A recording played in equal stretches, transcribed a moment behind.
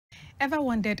Ever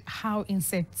wondered how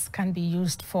insects can be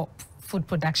used for food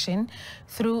production?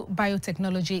 Through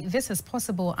biotechnology, this is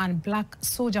possible, and black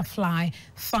soldier fly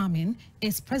farming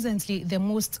is presently the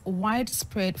most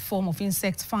widespread form of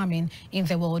insect farming in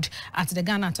the world. At the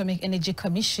Ghana Atomic Energy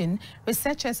Commission,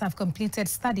 researchers have completed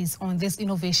studies on this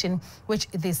innovation, which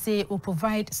they say will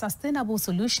provide sustainable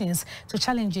solutions to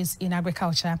challenges in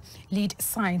agriculture. Lead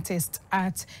scientist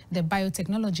at the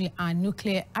Biotechnology and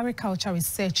Nuclear Agriculture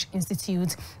Research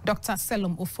Institute, Dr.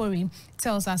 Selorm Ofori,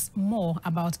 tells us more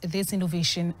about this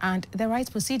innovation and the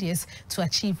right procedures to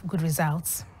achieve good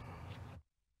results.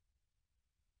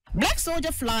 Black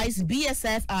soldier flies,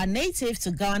 BSF, are native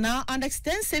to Ghana, and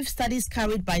extensive studies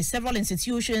carried by several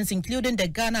institutions, including the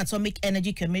Ghana Atomic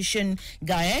Energy Commission,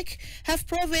 GAEC, have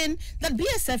proven that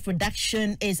BSF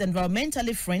production is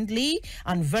environmentally friendly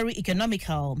and very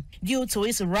economical. Due to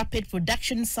its rapid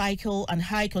production cycle and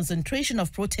high concentration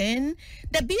of protein,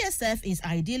 the BSF is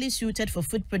ideally suited for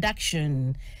food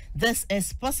production. This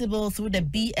is possible through the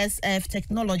BSF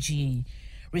technology.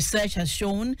 Research has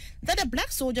shown that the black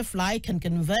soldier fly can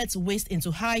convert waste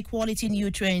into high-quality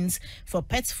nutrients for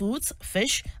pet foods,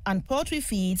 fish, and poultry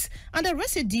feeds, and the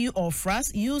residue or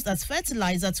frass used as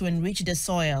fertilizer to enrich the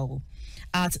soil.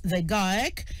 At the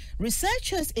GAEC,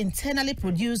 researchers internally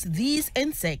produce these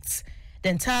insects.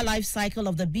 The entire life cycle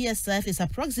of the BSF is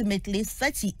approximately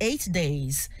 38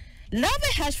 days.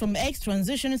 Larvae hatch from eggs,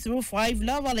 transition through 5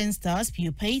 larval instars,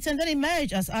 pupate, and then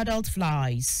emerge as adult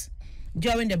flies.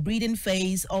 During the breeding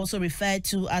phase, also referred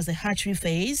to as the hatchery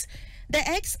phase, the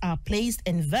eggs are placed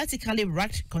in vertically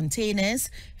racked containers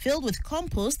filled with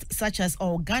compost such as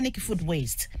organic food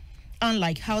waste.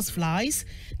 Unlike houseflies,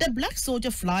 the black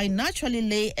soldier fly naturally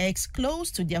lay eggs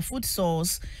close to their food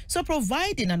source, so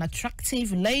providing an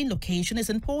attractive laying location is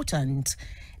important.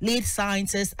 Lead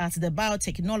scientist at the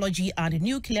Biotechnology and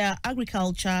Nuclear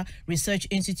Agriculture Research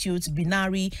Institute,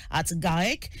 BNARI, at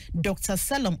GAEC, Dr.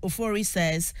 Selorm Ofori,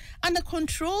 says, under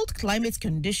controlled climate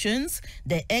conditions,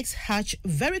 the eggs hatch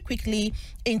very quickly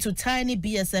into tiny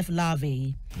BSF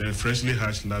larvae. The freshly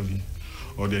hatched larvae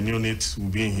or the neonates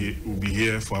will be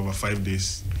here for about 5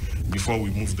 days before we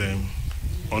move them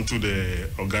onto the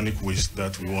organic waste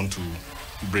that we want to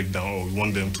break down or we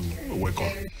want them to work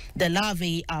on. The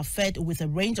larvae are fed with a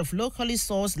range of locally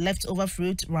sourced leftover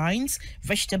fruit rinds,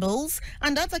 vegetables,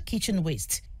 and other kitchen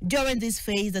waste. During this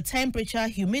phase, the temperature,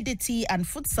 humidity, and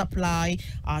food supply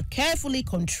are carefully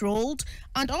controlled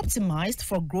and optimized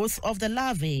for growth of the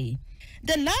larvae.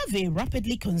 The larvae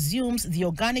rapidly consumes the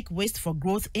organic waste for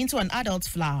growth into an adult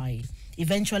fly.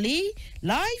 Eventually,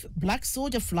 live black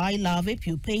soldier fly larvae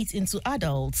pupate into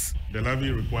adults. The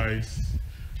larvae requires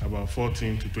about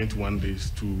 14 to 21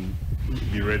 days to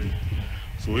be ready.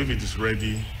 So if it is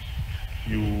ready,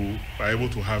 you are able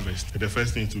to harvest. The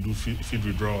first thing to do, feed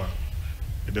withdrawal.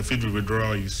 The feed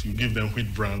withdrawal is you give them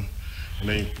wheat bran, and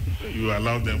then you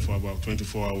allow them for about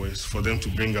 24 hours for them to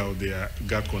bring out their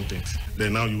gut contents.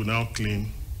 Then you now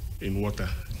clean in water.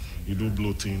 You do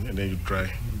bloating and then you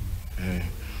dry.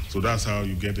 So that's how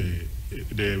you get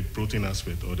the protein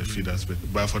aspect or the feed aspect.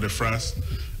 But for the frass,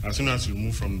 as soon as you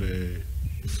move from the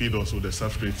feed, also the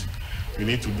substrate, we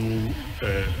need to do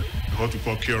what we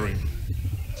call curing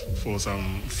for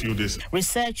some few days.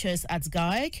 Researchers at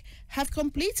GAEC have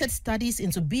completed studies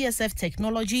into BSF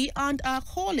technology and are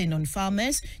calling on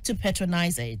farmers to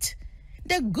patronize it.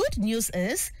 The good news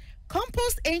is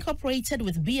compost incorporated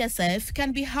with BSF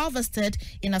can be harvested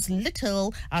in as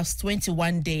little as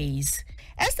 21 days.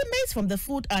 Estimates from the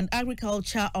Food and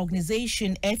Agriculture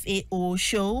Organization FAO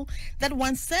show that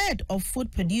 1/3 of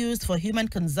food produced for human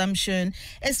consumption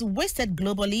is wasted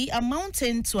globally,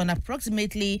 amounting to an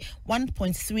approximately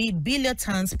 1.3 billion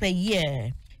tons per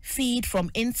year. Feed from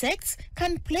insects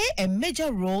can play a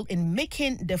major role in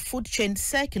making the food chain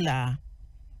circular.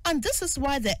 And this is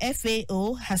why the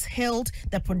FAO has hailed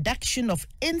the production of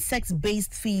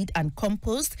insect-based feed and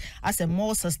compost as a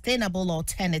more sustainable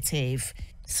alternative.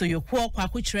 So,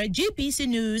 GBC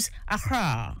News,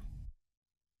 Accra.